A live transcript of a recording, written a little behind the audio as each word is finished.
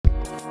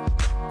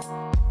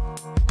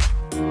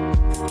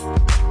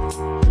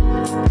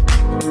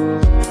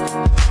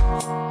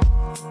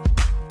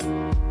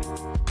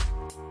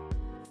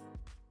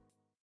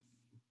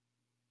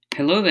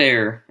Hello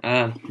there.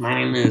 My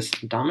name is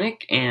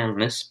Dominic, and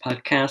this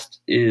podcast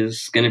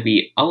is going to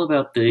be all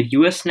about the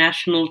U.S.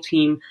 national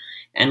team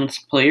and its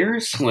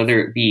players, whether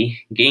it be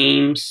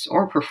games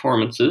or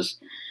performances.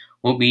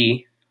 We'll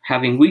be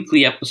having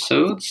weekly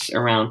episodes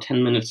around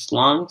 10 minutes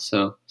long,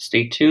 so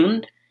stay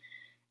tuned.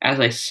 As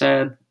I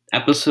said,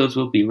 episodes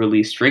will be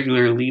released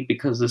regularly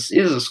because this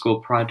is a school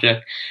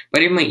project,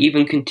 but it might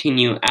even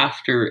continue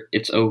after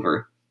it's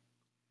over.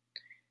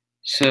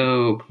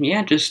 So,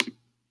 yeah, just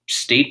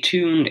stay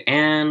tuned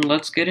and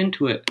let's get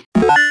into it.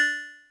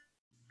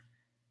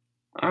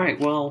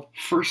 Alright, well,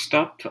 first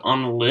up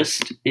on the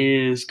list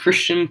is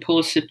Christian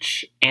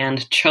Pulisic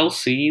and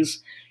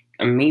Chelsea's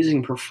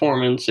amazing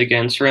performance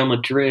against Real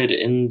Madrid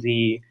in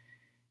the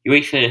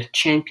UEFA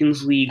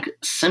Champions League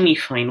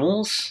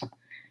semifinals.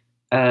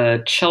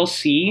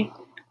 Chelsea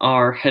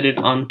are headed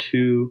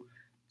onto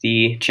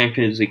the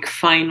Champions League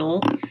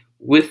final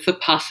with the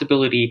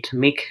possibility to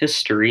make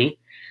history,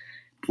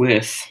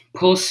 with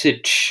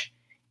Pulisic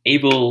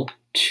able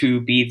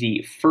to be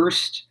the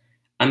first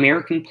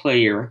American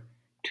player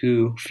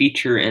to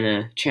feature in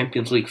a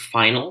Champions League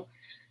final.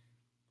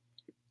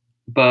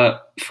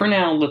 But for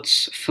now,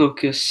 let's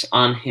focus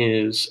on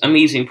his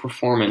amazing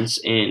performance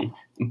in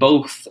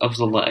both of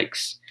the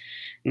legs.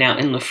 Now,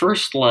 in the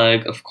first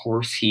leg, of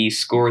course, he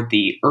scored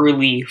the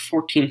early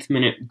 14th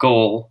minute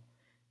goal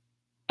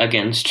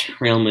against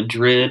Real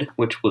Madrid,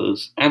 which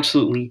was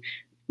absolutely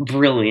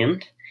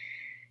brilliant.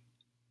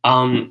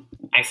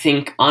 I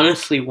think,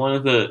 honestly,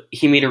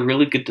 he made a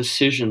really good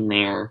decision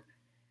there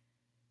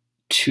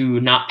to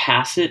not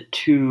pass it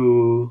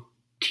to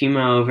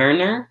Timo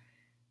Werner,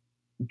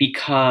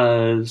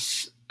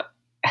 because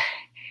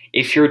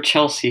if you're a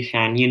Chelsea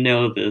fan, you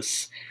know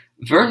this.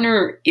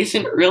 Werner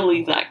isn't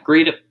really that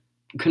great at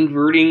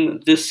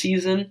converting this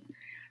season.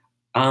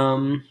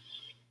 And,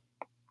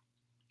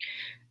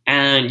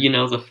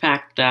 the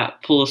fact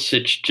that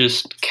Pulisic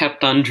just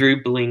kept on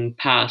dribbling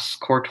past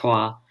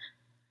Courtois,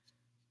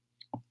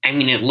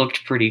 it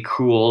looked pretty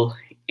cool,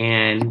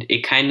 and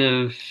it kind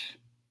of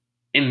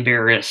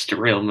embarrassed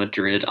Real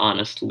Madrid,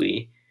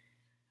 honestly.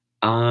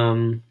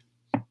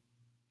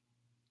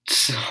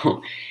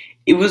 So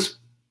it was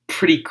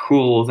pretty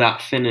cool,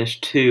 that finish,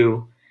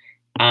 too.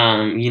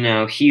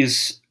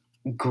 He's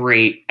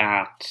great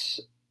at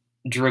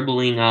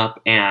dribbling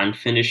up and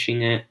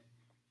finishing it.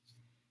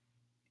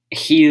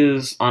 He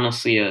is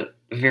honestly a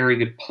very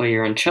good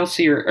player, and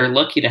Chelsea are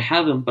lucky to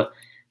have him, but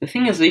the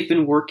thing is, they've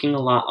been working a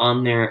lot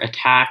on their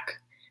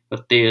attack,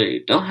 but they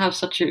don't have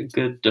such a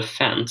good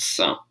defense,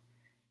 so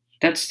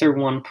that's their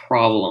one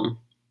problem.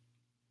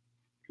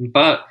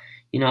 But,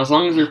 as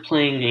long as they're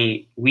playing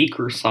a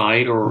weaker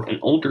side or an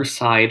older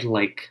side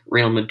like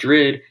Real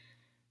Madrid,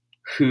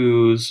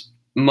 whose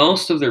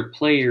most of their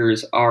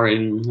players are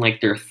in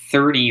their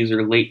 30s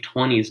or late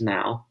 20s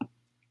now,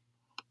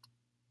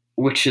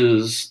 which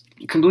is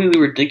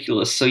completely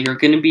ridiculous. So you're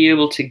going to be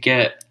able to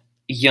get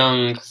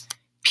young,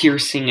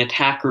 piercing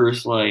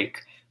attackers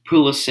like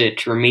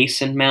Pulisic or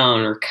Mason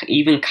Mount or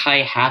even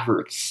Kai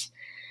Havertz.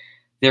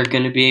 They're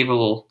going to be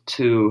able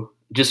to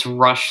just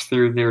rush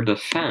through their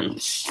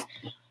defense.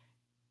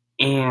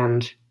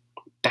 And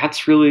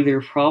that's really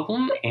their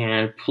problem,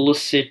 and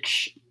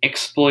Pulisic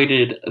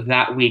exploited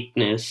that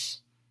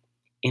weakness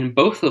in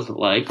both of the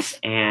legs,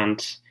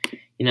 and,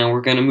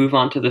 we're going to move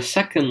on to the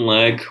second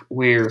leg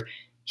where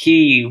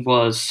he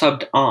was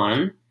subbed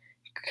on.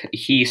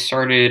 He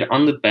started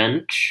on the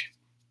bench,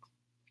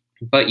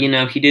 but,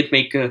 he did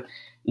make a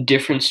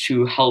difference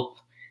to help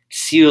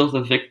seal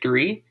the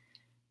victory.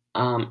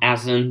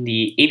 As in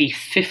the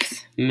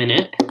 85th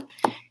minute,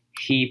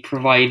 he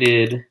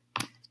provided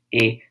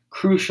a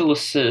crucial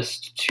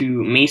assist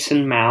to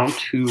Mason Mount,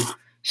 who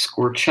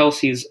scored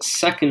Chelsea's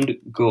second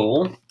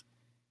goal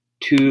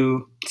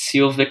to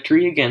seal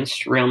victory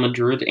against Real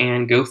Madrid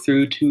and go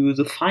through to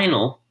the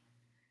final.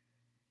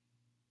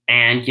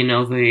 And,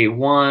 they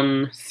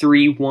won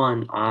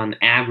 3-1 on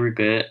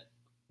aggregate,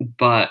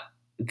 but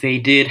they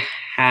did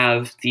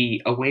have the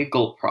away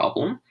goal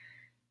problem,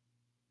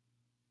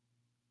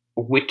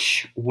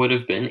 which would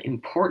have been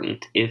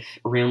important if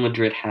Real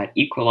Madrid had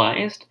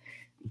equalized,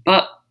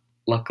 but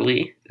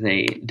luckily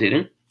they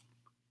didn't.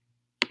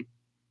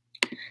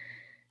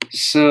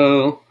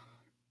 So,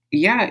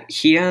 yeah,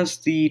 he has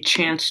the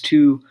chance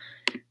to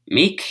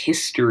make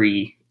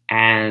history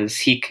as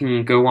he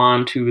can go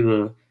on to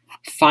the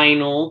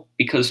final,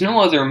 because no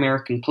other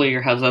American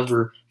player has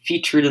ever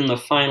featured in the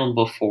final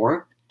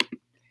before.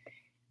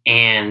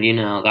 And,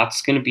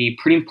 that's going to be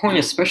pretty important,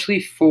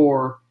 especially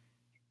for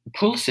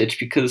Pulisic,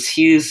 because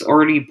he's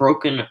already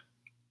broken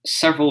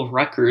several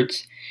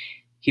records.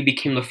 He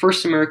became the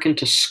first American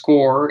to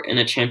score in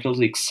a Champions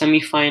League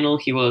semifinal.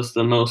 He was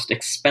the most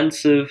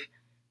expensive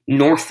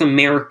North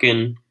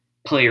American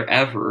player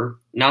ever,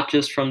 not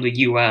just from the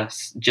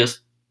US, just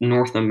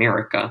North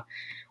America,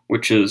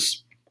 which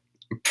is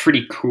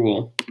pretty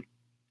cool.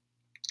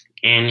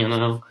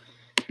 And,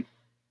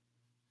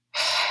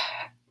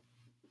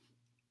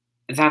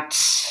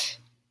 that's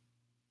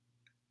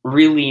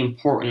really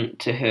important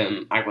to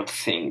him, I would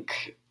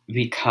think,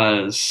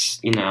 because,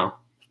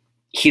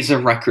 he's a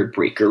record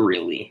breaker,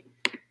 really.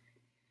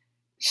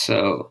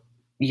 So,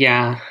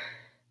 yeah.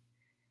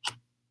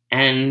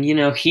 And,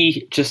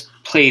 he just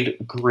played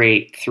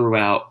great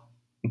throughout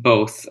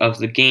both of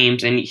the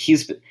games, and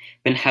he's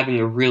been having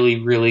a really,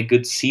 really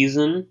good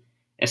season,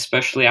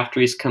 especially after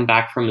he's come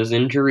back from his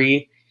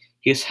injury.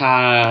 He's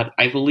had,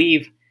 I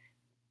believe,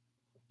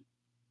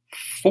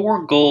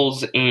 4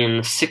 goals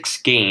in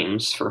 6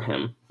 games for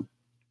him.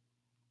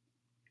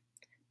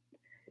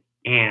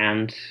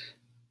 And,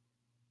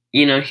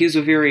 he's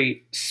a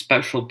very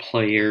special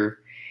player.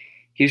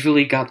 He's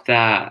really got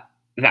that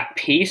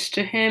pace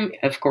to him.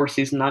 Of course,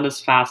 he's not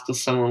as fast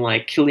as someone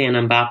like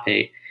Kylian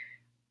Mbappe,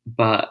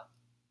 but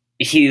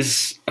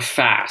he's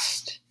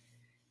fast.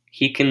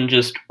 He can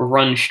just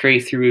run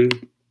straight through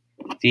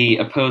the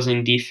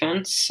opposing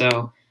defense.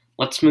 So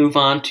let's move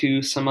on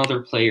to some other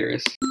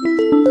players.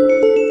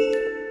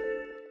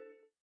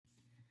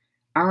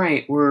 All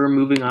right, we're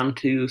moving on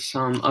to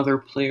some other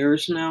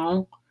players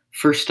now.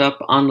 First up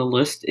on the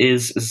list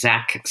is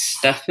Zach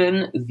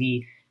Steffen,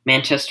 the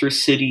Manchester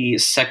City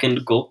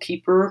second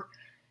goalkeeper.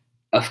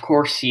 Of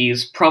course,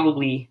 he's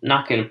probably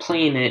not going to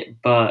play in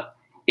it, but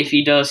if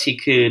he does, he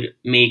could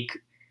make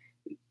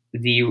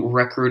the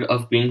record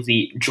of being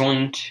the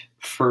joint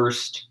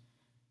first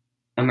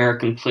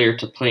American player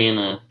to play in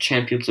a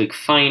Champions League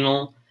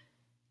final,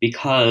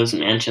 because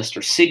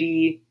Manchester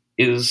City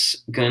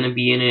is going to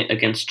be in it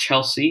against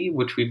Chelsea,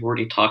 which we've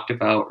already talked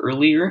about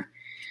earlier.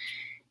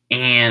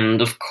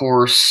 And, of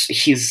course,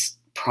 he's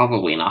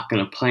probably not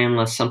going to play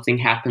unless something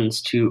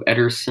happens to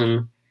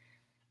Ederson.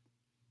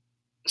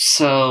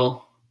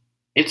 So,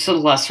 it's a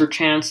lesser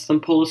chance than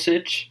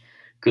Pulisic,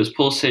 because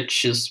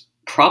Pulisic is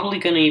probably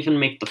going to even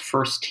make the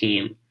first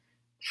team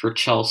for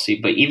Chelsea.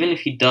 But even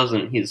if he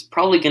doesn't, he's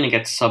probably going to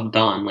get subbed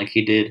on like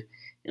he did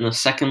in the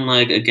second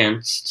leg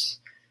against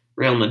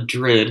Real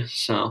Madrid.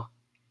 So,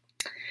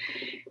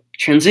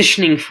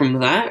 transitioning from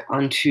that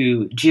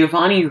onto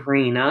Giovanni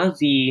Reina,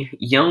 the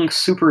young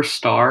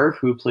superstar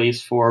who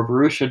plays for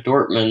Borussia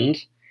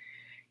Dortmund.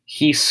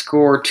 He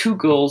scored 2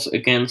 goals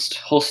against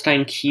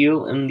Holstein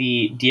Kiel in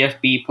the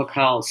DFB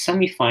Pokal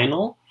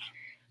semifinal,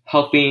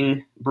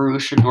 helping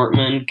Borussia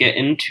Dortmund get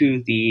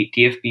into the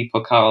DFB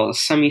Pokal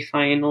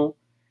semifinal.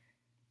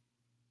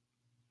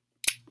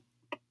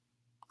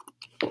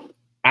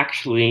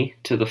 Actually,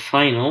 to the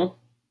final.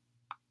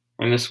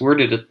 I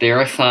misworded it there.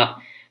 I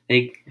thought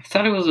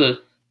it was a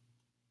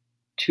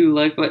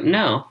 2-leg, but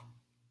no.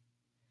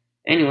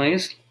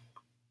 Anyways,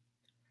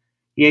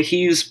 yeah,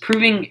 he's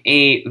proving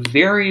a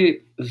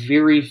very,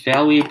 very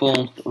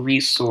valuable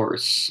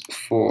resource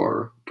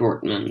for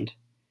Dortmund.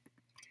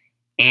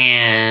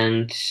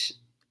 And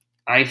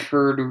I've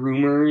heard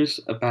rumors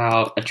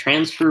about a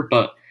transfer,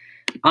 but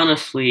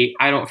honestly,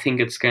 I don't think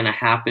it's going to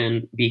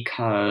happen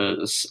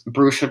because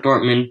Borussia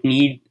Dortmund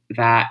need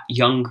that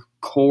young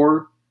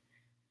core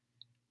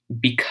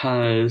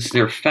because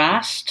they're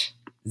fast,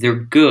 they're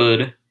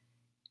good,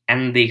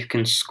 and they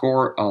can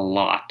score a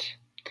lot.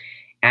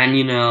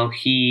 And,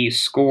 he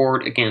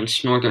scored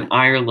against Northern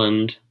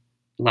Ireland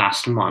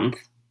last month.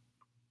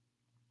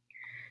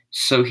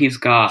 So he's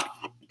got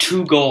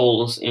 2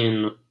 goals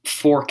in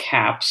 4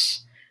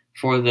 caps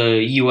for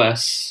the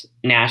U.S.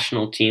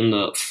 national team,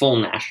 the full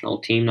national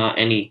team, not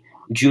any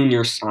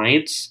junior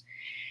sides.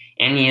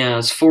 And he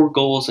has 4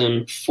 goals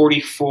in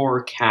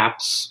 44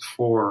 caps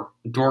for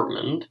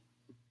Dortmund,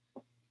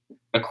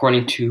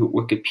 according to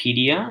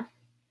Wikipedia.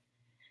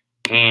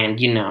 And,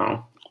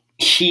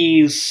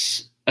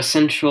 he's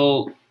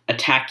essential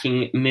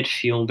attacking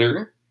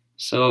midfielder.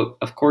 So,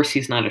 of course,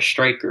 he's not a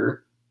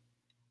striker.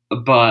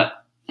 But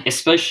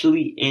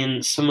especially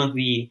in some of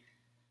the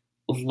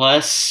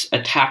less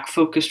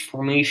attack-focused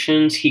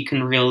formations, he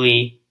can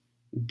really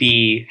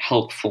be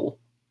helpful.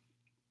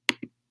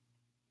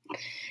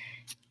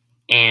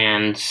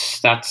 And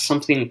that's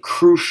something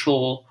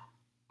crucial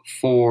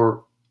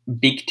for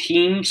big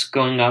teams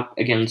going up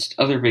against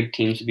other big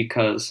teams,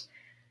 because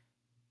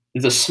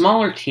the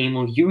smaller team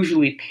will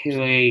usually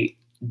play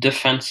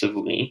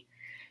defensively.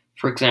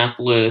 For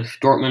example, if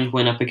Dortmund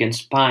went up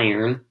against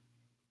Bayern,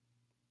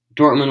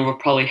 Dortmund will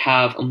probably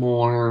have a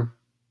more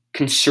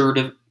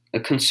conservative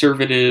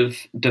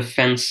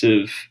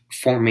defensive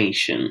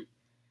formation,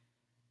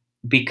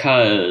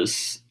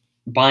 because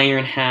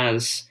Bayern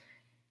has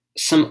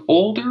some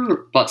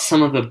older but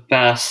some of the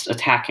best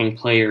attacking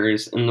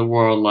players in the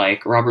world,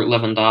 like Robert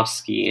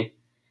Lewandowski,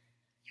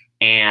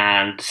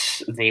 and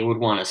they would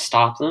want to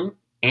stop them.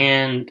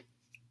 And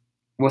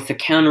with the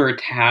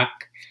counterattack,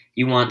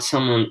 you want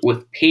someone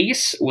with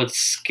pace, with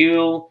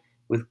skill,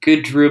 with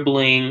good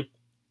dribbling,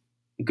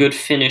 good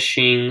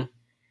finishing,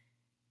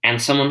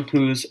 and someone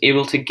who's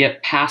able to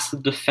get past the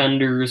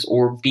defenders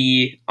or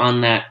be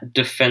on that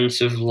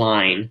defensive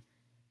line,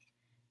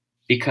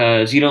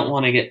 because you don't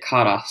want to get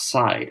caught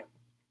offside.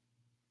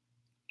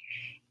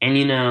 And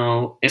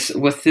it's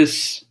with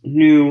this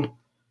new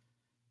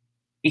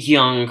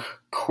young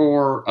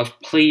core of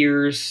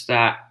players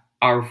that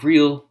are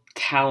real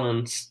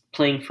talents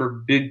playing for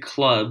big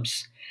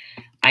clubs,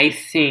 I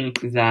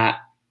think that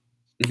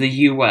the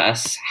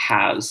US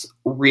has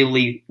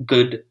really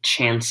good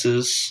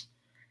chances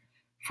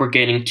for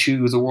getting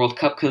to the World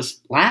Cup, because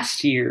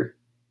last year,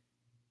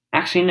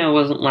 actually, no, it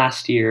wasn't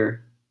last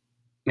year.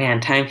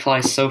 Man, time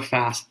flies so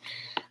fast.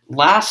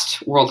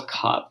 Last World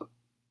Cup,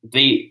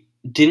 they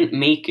didn't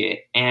make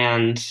it,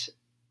 and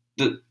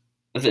the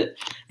the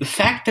the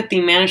fact that they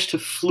managed to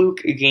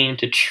fluke a game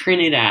to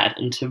Trinidad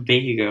and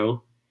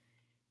Tobago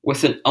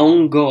with an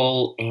own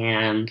goal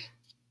and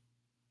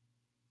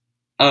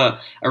a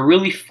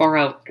really far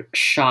out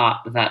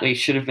shot that they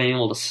should have been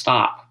able to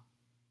stop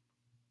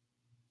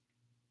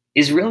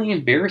is really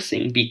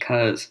embarrassing,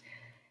 because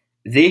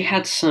they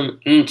had some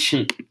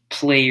ancient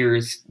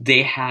players.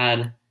 They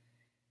had,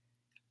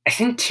 I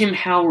think Tim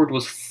Howard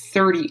was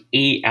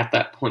 38 at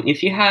that point.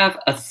 If you have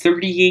a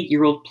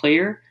 38-year-old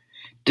player,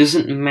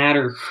 doesn't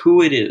matter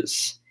who it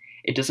is.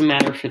 It doesn't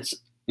matter if it's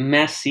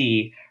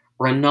Messi,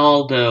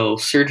 Ronaldo,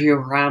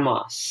 Sergio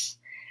Ramos.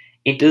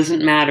 It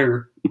doesn't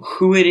matter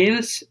who it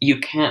is. You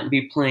can't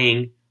be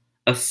playing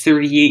a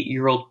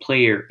 38-year-old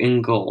player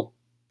in goal,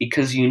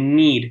 because you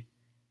need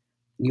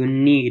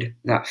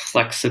that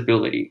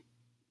flexibility.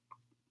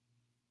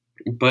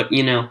 But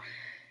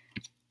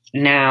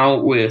now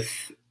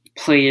with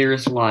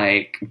players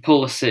like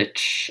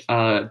Pulisic,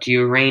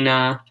 Gio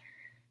Reyna,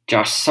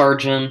 Josh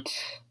Sargent,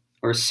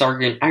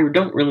 I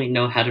don't really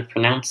know how to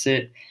pronounce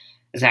it.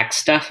 Zach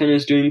Steffen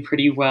is doing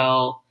pretty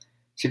well.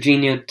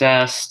 Serginho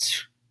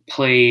Dest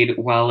played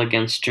well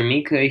against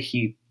Jamaica.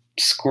 He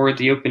scored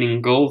the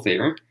opening goal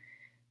there.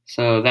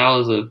 So that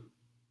was a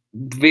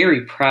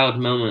very proud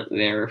moment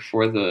there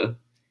for the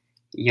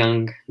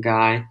young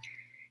guy.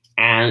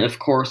 And of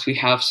course, we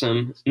have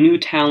some new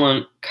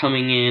talent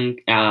coming in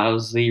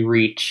as they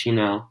reach,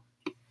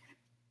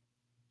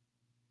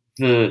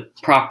 the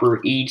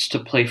proper age to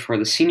play for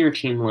the senior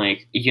team,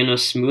 like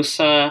Yunus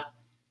Musa,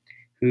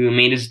 who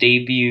made his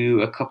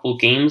debut a couple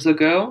games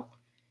ago.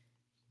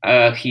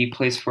 He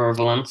plays for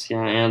Valencia,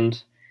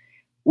 and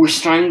we're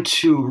starting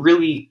to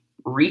really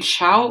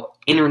reach out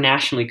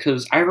internationally,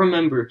 because I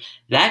remember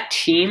that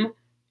team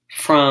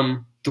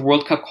from the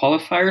World Cup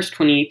qualifiers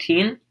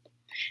 2018.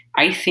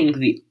 I think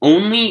the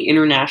only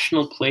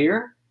international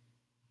player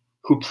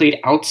who played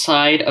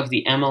outside of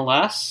the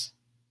MLS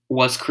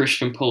was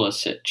Christian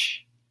Pulisic.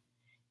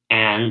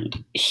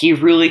 And he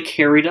really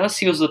carried us.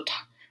 He was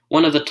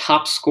one of the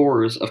top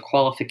scorers of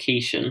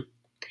qualification.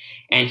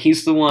 And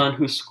he's the one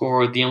who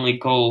scored the only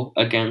goal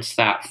against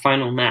that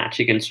final match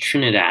against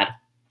Trinidad.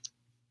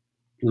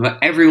 But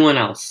everyone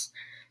else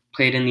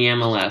played in the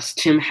MLS.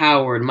 Tim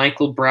Howard,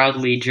 Michael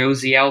Bradley,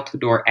 Josie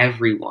Altidore,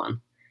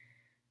 everyone.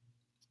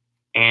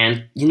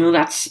 And,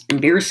 that's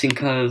embarrassing,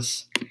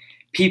 because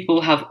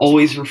people have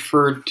always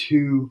referred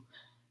to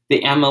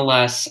the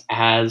MLS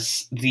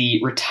as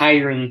the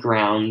retiring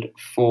ground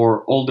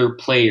for older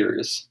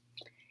players.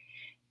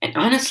 And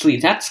honestly,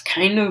 that's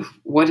kind of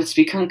what it's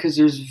become, because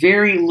there's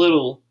very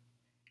little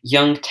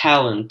young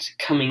talent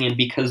coming in,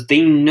 because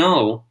they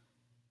know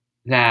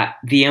that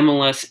the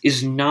MLS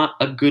is not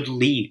a good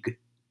league,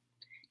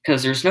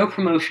 because there's no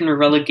promotion or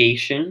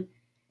relegation.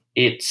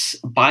 It's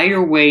buy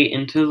your way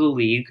into the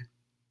league.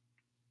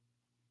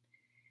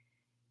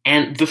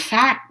 And the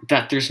fact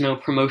that there's no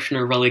promotion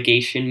or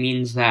relegation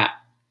means that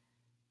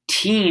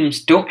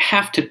teams don't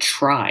have to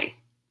try.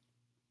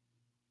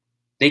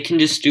 They can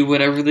just do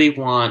whatever they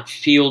want,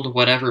 field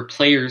whatever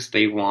players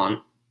they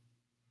want,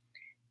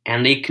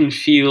 and they can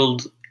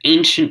field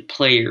ancient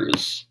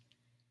players,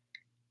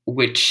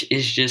 which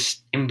is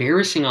just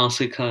embarrassing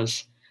also,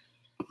 because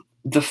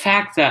the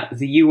fact that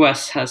the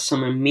US has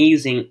some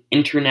amazing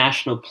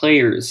international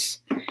players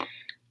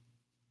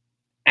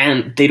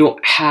and they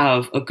don't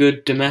have a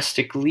good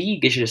domestic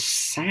league is just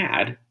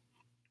sad,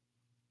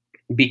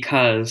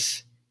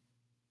 because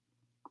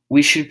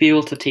we should be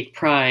able to take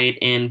pride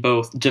in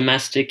both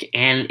domestic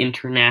and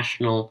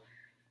international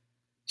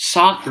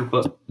soccer.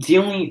 But the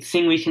only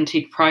thing we can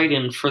take pride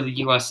in for the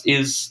US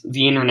is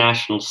the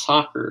international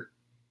soccer.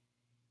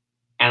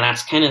 And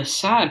that's kind of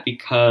sad,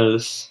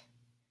 because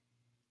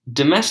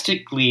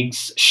domestic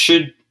leagues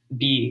should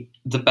be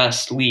the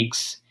best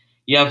leagues.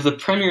 You have the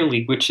Premier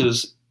League, which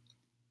is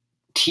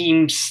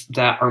teams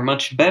that are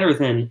much better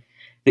than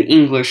the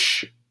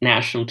English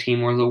national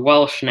team or the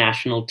Welsh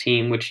national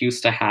team, which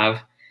used to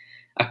have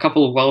a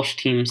couple of Welsh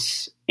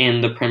teams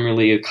in the Premier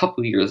League a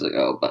couple of years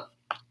ago. But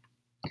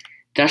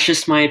that's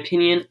just my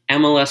opinion.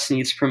 MLS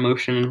needs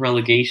promotion and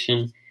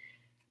relegation.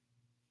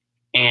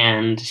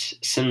 And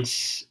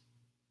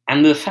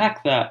the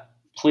fact that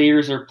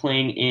players are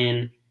playing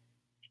in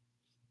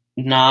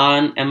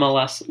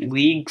non-MLS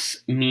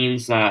leagues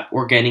means that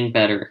we're getting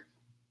better.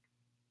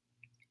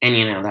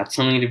 And, that's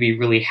something to be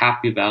really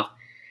happy about,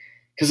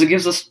 because it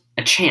gives us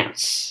a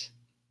chance.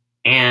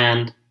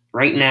 And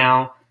right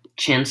now,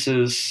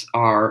 chances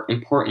are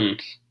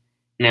important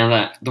now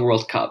that the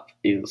World Cup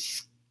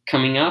is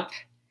coming up.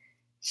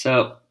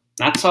 So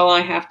that's all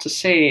I have to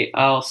say.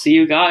 I'll see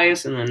you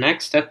guys in the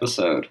next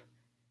episode.